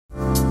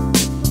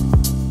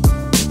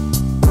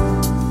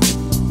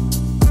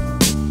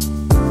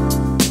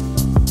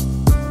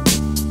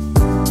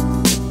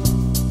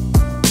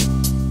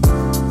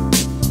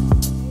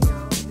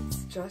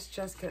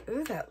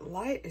Ooh, that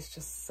light is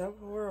just so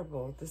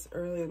horrible this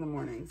early in the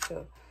morning.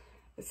 So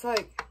it's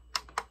like,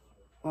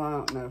 well, I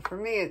don't know. For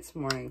me, it's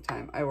morning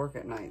time. I work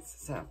at nights.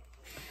 So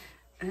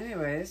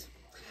anyways,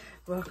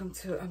 welcome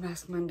to A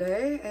Mask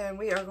Monday. And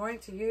we are going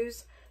to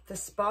use the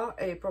Spa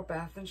April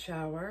Bath and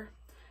Shower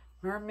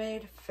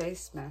Mermaid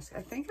Face Mask.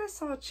 I think I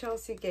saw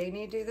Chelsea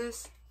Gainey do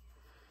this.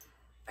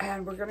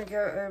 And we're going to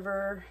go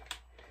over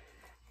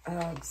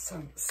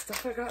some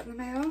stuff I got in the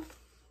mail.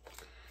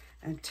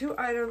 And 2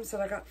 items that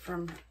I got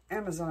from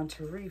Amazon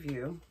to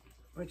review,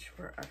 which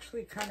were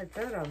actually kind of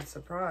good. I'm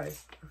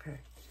surprised. Okay.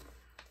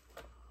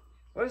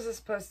 What is this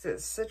supposed to?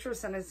 It's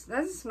citrus, and it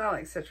doesn't smell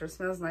like citrus. It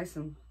smells nice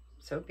and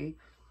soapy.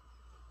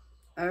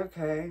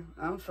 Okay.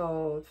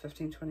 Unfold,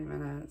 15-20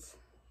 minutes.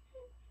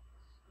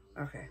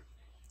 Okay.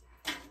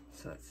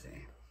 So let's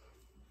see.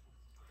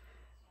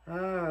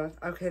 Oh,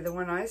 okay. The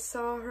one I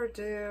saw her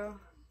do,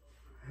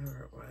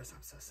 whoever it was,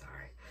 I'm so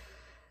sorry,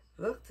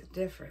 looked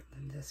different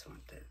than this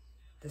one did.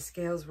 The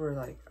scales were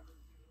like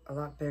a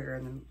lot bigger,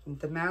 and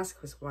the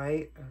mask was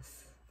white.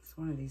 It's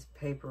one of these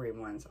papery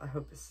ones. I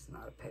hope this is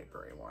not a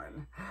papery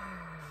one.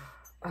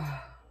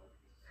 Oh,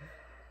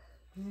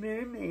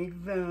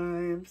 mermaid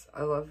vibes.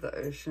 I love the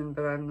ocean,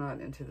 but I'm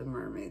not into the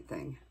mermaid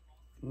thing.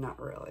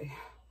 Not really.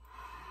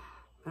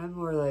 I'm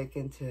more like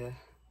into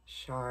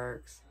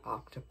sharks,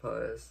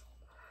 octopus,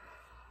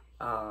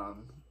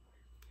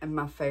 and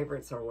my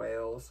favorites are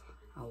whales.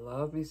 I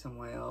love me some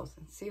whales.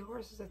 And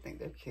seahorses, I think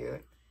they're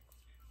cute.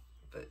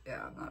 But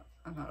yeah,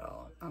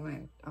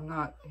 I'm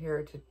not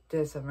here to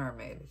diss a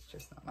mermaid. It's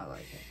just not my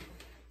liking.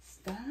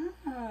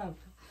 Stop.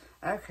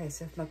 Okay,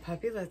 so if my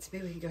puppy lets me,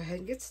 we can go ahead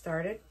and get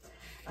started.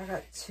 I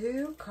got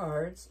 2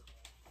 cards.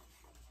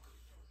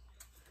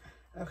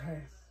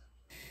 Okay.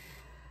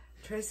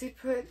 Tracy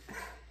put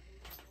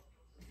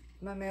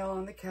my mail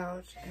on the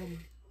couch and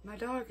my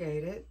dog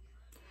ate it.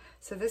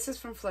 So this is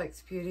from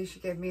Flex Beauty.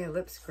 She gave me a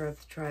lip scrub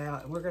to try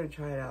out, and we're going to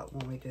try it out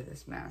when we do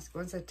this mask,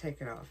 once I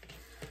take it off.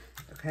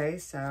 Okay,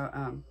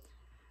 so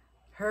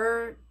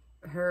her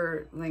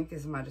link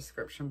is in my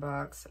description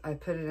box. I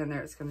put it in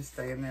there. It's going to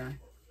stay in there.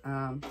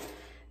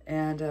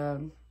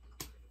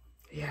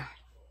 Yeah,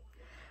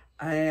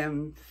 I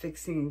am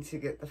fixing to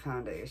get the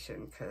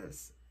foundation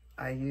because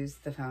I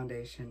used the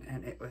foundation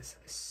and it was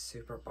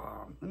super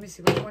bomb. Let me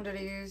see, which one did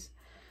I use?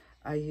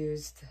 I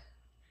used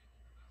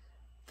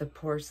the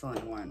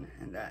porcelain one,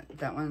 and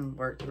that one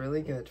worked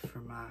really good for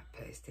my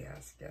pasty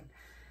ass skin.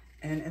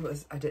 And it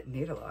was, I didn't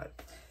need a lot.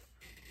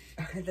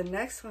 Okay, the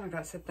next one I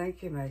got, so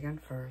thank you, Megan,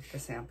 for the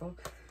sample.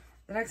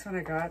 The next one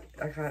I got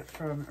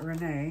from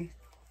Renee,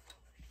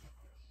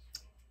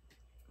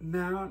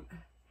 Mount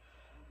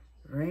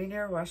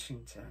Rainier,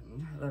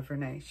 Washington. I love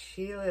Renee.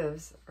 She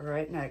lives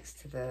right next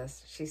to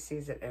this. She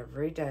sees it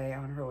every day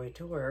on her way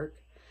to work.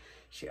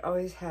 She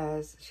always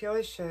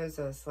shows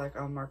us, like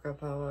on Marco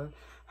Polo,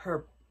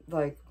 her,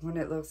 like when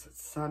it looks at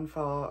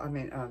sunfall,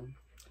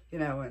 you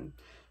know, when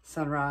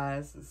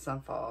sunrise and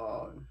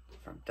sunfall, and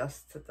from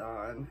dusk to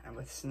dawn, and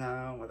with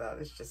snow and without,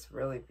 it's just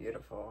really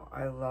beautiful.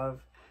 I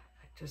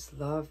just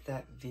love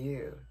that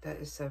view. That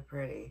is so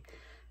pretty.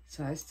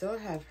 So I still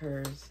have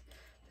hers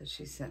that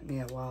she sent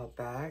me a while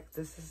back.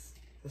 This is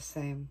the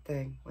same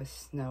thing with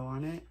snow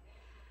on it.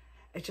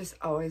 It just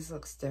always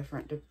looks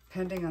different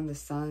depending on the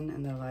sun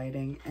and the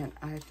lighting, and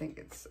I think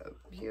it's so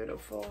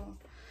beautiful.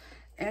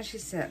 And she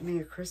sent me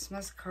a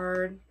Christmas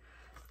card.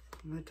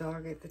 My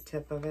dog ate the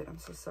tip of it. I'm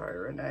so sorry,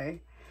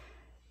 Renee.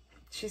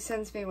 She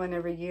sends me one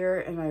every year,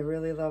 and I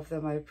really love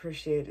them. I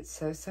appreciate it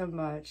so, so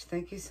much.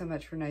 Thank you so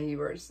much, Renee. You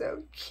are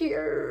so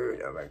cute.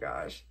 Oh, my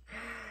gosh.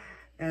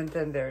 And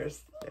then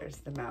there's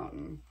the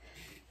mountain.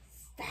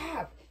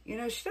 Stop. You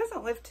know, she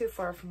doesn't live too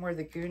far from where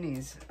the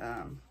Goonies,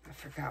 I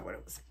forgot what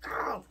it was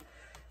called.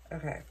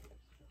 Okay.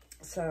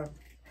 So,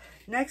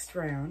 next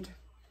round,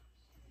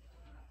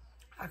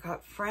 I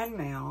got friend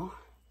mail.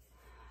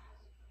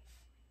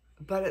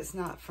 But it's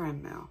not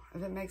friend mail.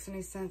 If it makes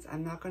any sense,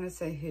 I'm not going to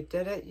say who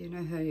did it. You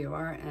know who you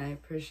are, and I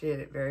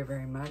appreciate it very,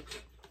 very much.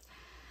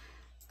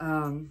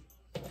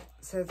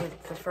 So the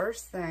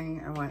first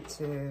thing I want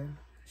to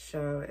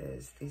show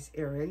is these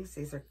earrings.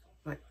 These are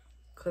like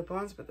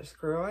clip-ons, but they're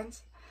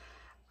screw-ons.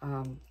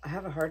 I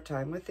have a hard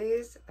time with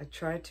these. I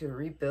tried to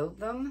rebuild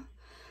them,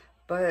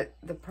 but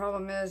the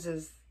problem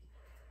is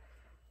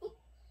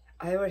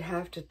I would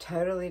have to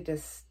totally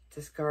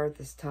discard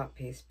this top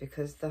piece,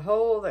 because the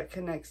hole that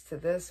connects to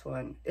this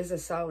one is a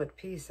solid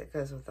piece that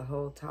goes with the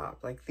whole top.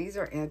 Like, these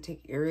are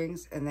antique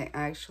earrings, and they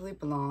actually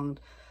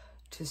belonged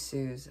to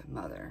Sue's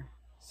mother.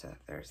 So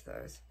there's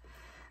those.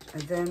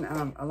 And then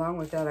along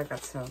with that, I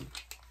got some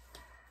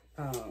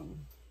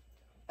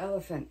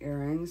elephant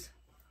earrings.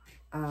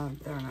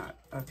 They're not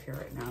up here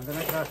right now. Then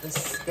I got this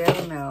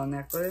scale mail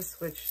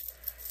necklace, which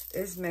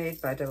is made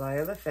by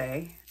Delilah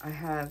Faye. I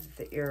have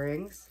the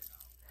earrings.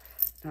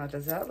 Now,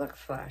 does that look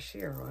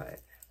flashy or what?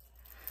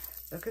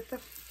 Look at the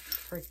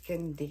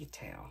freaking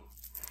detail.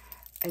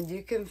 And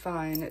you can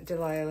find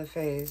Delilah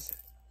Faye's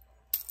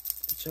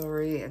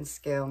jewelry and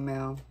scale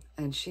mail.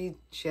 And she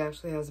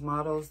actually has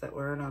models that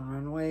wear it on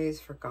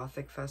runways for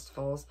Gothic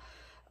festivals.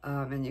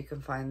 And you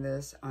can find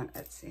this on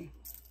Etsy.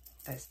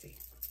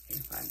 You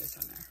can find this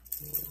on there.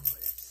 Ooh,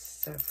 it's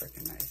so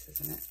freaking nice,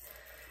 isn't it?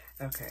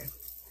 Okay.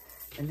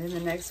 And then the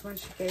next one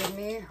she gave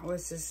me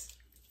was this.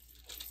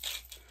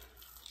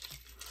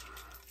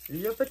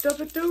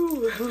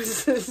 Yup-a-dup-a-doo.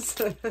 Was this?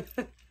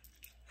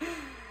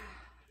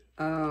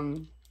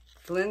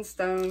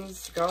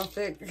 Flintstones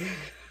Gothic.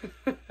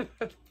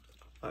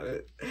 Love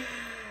it.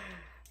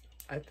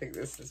 I think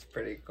this is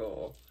pretty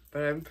cool.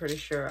 But I'm pretty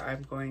sure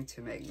I'm going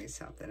to make me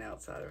something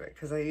else out of it.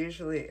 Because I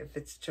usually, if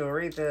it's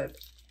jewelry that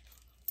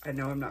I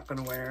know I'm not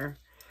going to wear,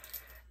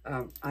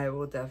 I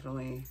will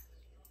definitely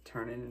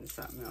turn it into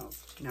something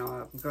else.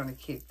 Now I'm going to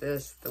keep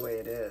this the way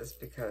it is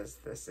because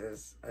this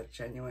is a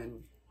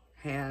genuine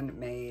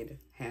handmade,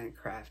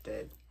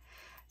 handcrafted,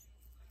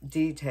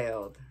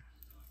 detailed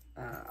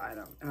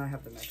item. And I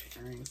have the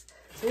matching earrings.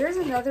 So here's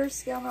another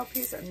scale mail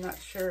piece. I'm not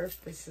sure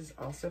if this is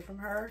also from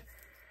her.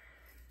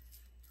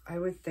 I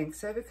would think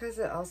so because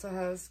it also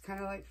has kind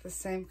of like the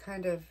same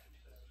kind of,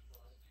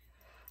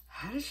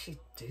 how does she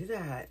do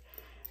that?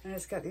 And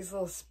it's got these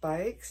little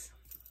spikes.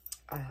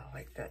 I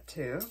like that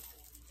too.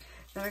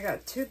 Then I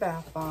got 2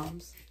 bath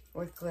bombs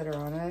with glitter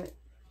on it,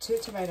 2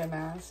 tomato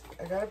masks.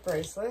 I got a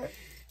bracelet.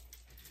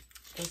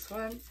 This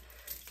one,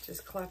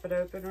 just clap it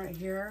open right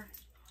here.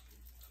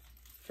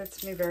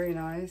 Fits me very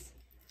nice.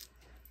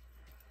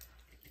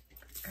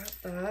 Got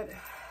that.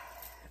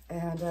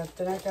 And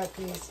then I got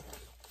these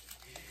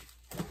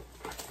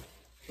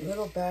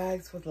little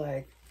bags with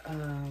like,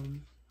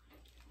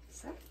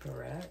 is that a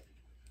barrette?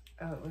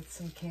 Oh, with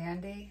some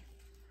candy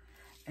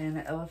and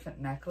an elephant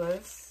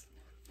necklace.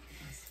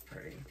 That's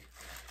pretty.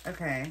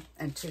 Okay,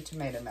 and 2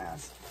 tomato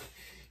masks.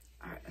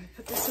 All right, let me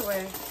put this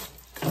away.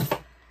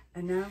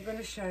 And now I'm going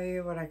to show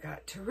you what I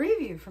got to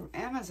review from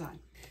Amazon.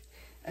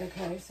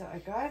 Okay, so I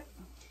got,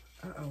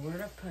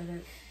 where'd I put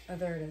it? Oh,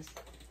 there it is.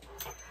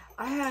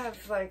 I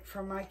have, like,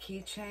 for my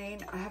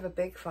keychain, I have a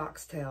big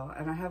foxtail,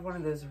 and I have one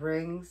of those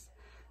rings.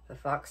 The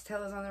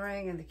foxtail is on the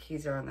ring, and the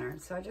keys are on there.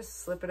 So I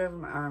just slip it over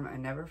my arm. I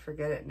never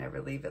forget it, never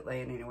leave it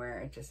laying anywhere.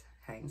 It just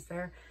hangs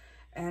there.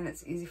 And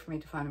it's easy for me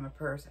to find in my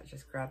purse. I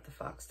just grab the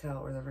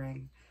foxtail or the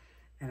ring,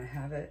 and I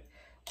have it.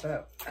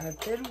 But I've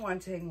been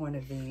wanting one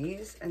of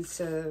these, and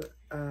so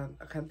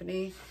a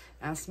company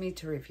asked me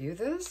to review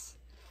this,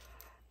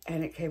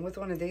 and it came with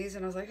one of these,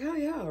 and I was like, oh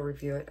yeah, I'll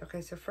review it.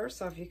 Okay, so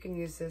first off, you can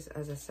use this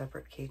as a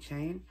separate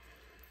keychain,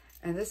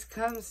 and this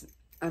comes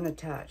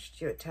unattached.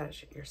 You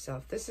attach it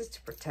yourself. This is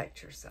to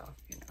protect yourself,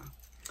 you know.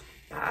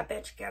 Ah,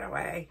 bitch, get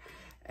away.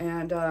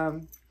 And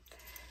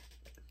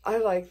I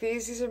like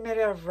these. These are made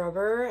out of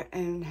rubber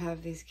and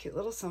have these cute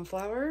little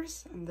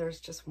sunflowers, and there's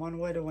just one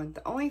way to win.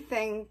 The only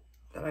thing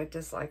that I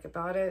dislike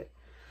about it,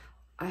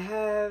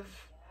 I'm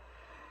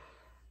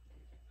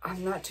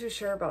not too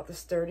sure about the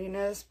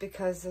sturdiness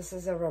because this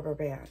is a rubber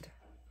band.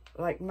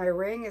 Like, my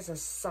ring is a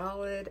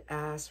solid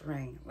ass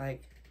ring.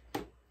 Like,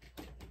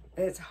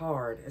 it's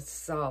hard, it's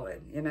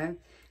solid, you know,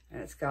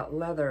 and it's got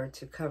leather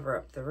to cover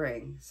up the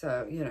ring.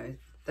 So, you know,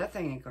 that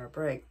thing ain't gonna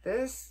break.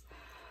 This,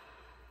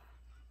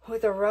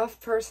 with a rough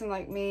person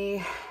like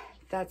me,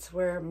 that's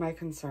where my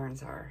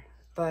concerns are.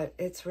 But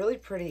it's really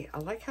pretty. I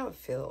like how it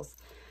feels.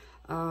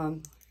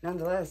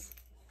 Nonetheless,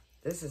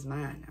 this is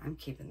mine. I'm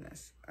keeping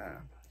this.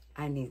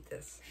 I need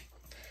this.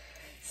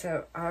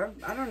 So I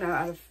don't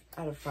know.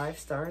 Out of 5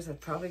 stars, I'd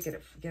probably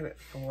give it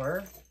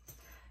 4.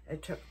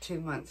 It took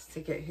 2 months to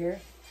get here.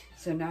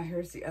 So now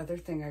here's the other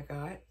thing I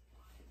got.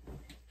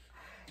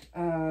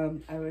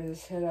 I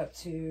was hit up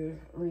to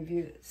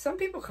review. Some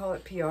people call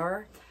it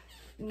PR.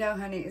 No,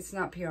 honey, it's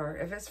not PR.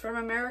 If it's from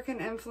American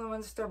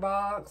Influencer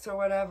Box or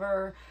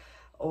whatever,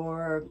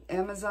 or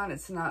Amazon,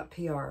 it's not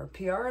PR.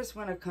 PR is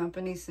when a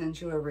company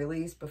sends you a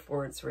release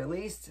before it's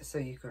released so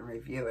you can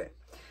review it.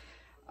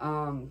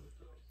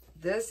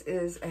 This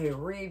is a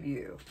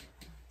review,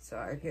 so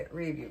I get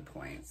review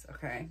points,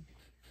 okay?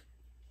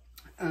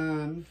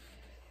 And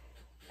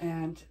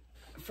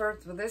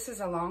first, well, this is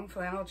a long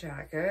flannel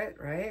jacket,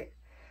 right?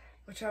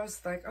 Which I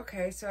was like,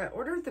 okay, so I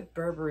ordered the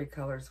Burberry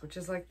colors, which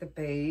is like the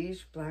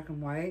beige, black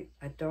and white.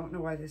 I don't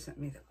know why they sent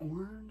me the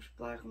orange,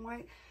 black and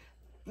white.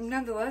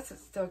 Nonetheless,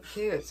 it's still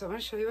cute. So I'm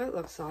going to show you what it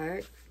looks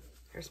like.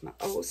 Here's my,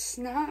 oh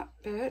snap,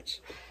 bitch.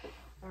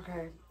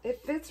 Okay,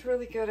 it fits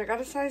really good. I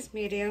got a size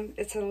medium.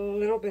 It's a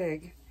little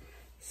big.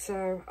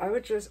 So I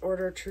would just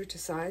order true to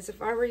size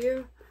if I were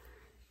you.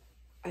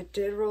 I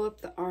did roll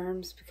up the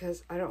arms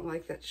because I don't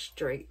like that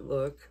straight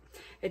look.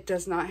 It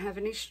does not have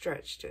any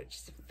stretch to it.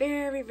 Just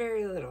very,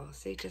 very little.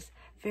 See, just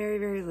very,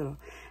 very little.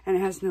 And it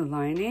has no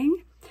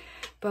lining.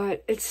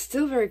 But it's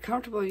still very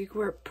comfortable. You can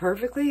wear it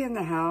perfectly in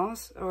the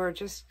house or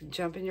just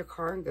jump in your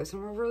car and go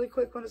somewhere really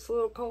quick when it's a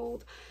little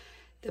cold.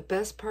 The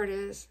best part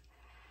is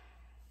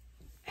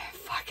it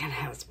fucking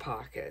has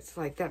pockets.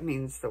 Like, that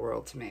means the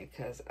world to me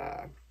because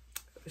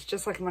it's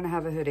just like when I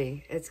have a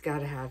hoodie. It's got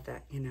to have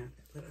that, you know,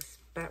 little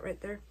spot right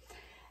there.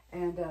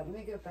 And let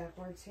me go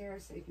backwards here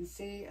so you can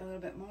see a little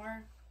bit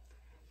more.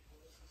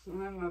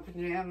 I'm in my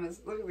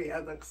pajamas. Look at me. I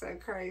look so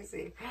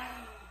crazy.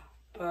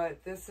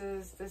 But this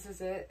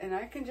is it. And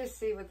I can just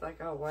see with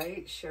like a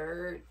white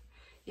shirt,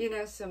 you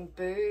know, some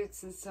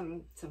boots and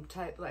some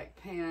tight black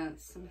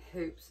pants, some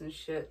hoops and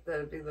shit, that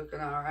would be looking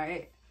all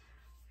right.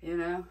 You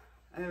know,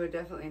 I would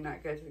definitely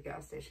not go to the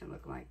gas station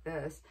looking like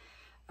this.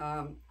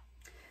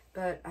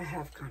 But I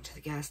have gone to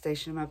the gas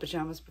station in my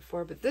pajamas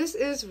before, but this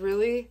is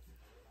really,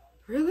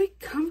 really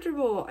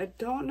comfortable. I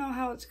don't know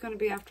how it's going to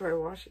be after I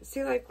wash it.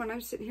 See, like when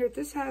I'm sitting here,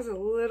 this has a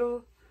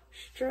little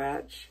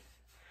stretch,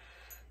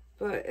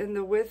 but in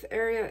the width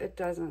area, it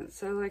doesn't.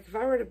 So like if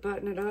I were to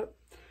button it up,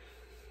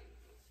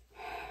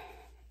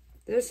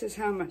 this is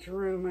how much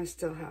room I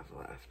still have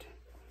left.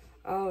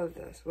 All of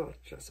this, well,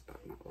 just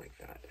about not like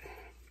that.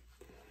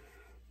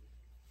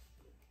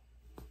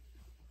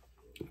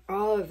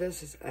 All of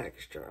this is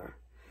extra,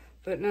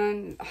 but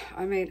none,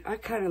 I mean, I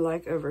kind of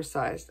like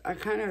oversized. I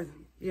kind of,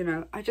 you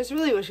know, I just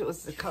really wish it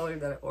was the color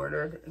that I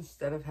ordered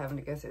instead of having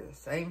to go through the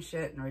same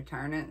shit and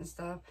return it and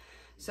stuff.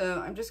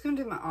 So I'm just going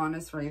to do my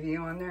honest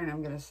review on there, and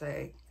I'm going to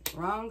say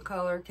wrong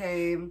color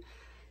came,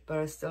 but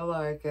I still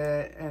like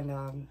it,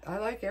 and I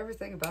like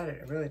everything about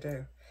it. I really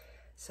do.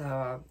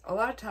 So a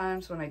lot of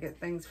times when I get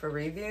things for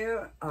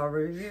review, I'll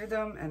review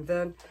them, and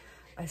then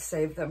I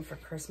save them for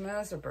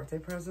Christmas or birthday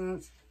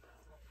presents.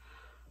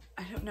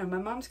 I don't know. My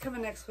mom's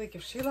coming next week.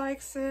 If she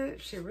likes it,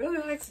 if she really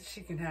likes it,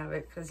 she can have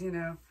it, because, you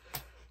know,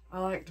 I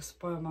like to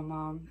spoil my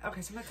mom.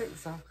 Okay, so I'm going to take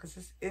this off because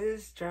this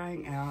is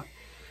drying out.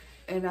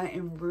 And I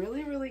am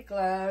really, really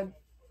glad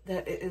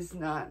that it is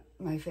not,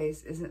 my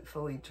face isn't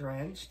fully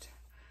drenched,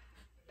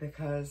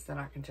 because then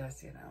I can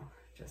just, you know,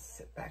 just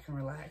sit back and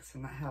relax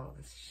and not have all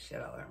this shit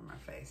all over my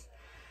face.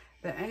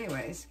 But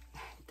anyways,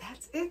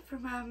 that's it for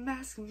my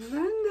Mask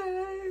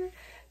Monday.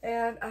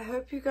 And I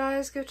hope you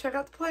guys go check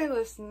out the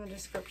playlist in the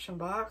description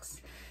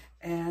box.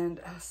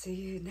 And I'll see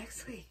you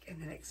next week in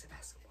the next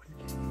Mask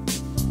Monday.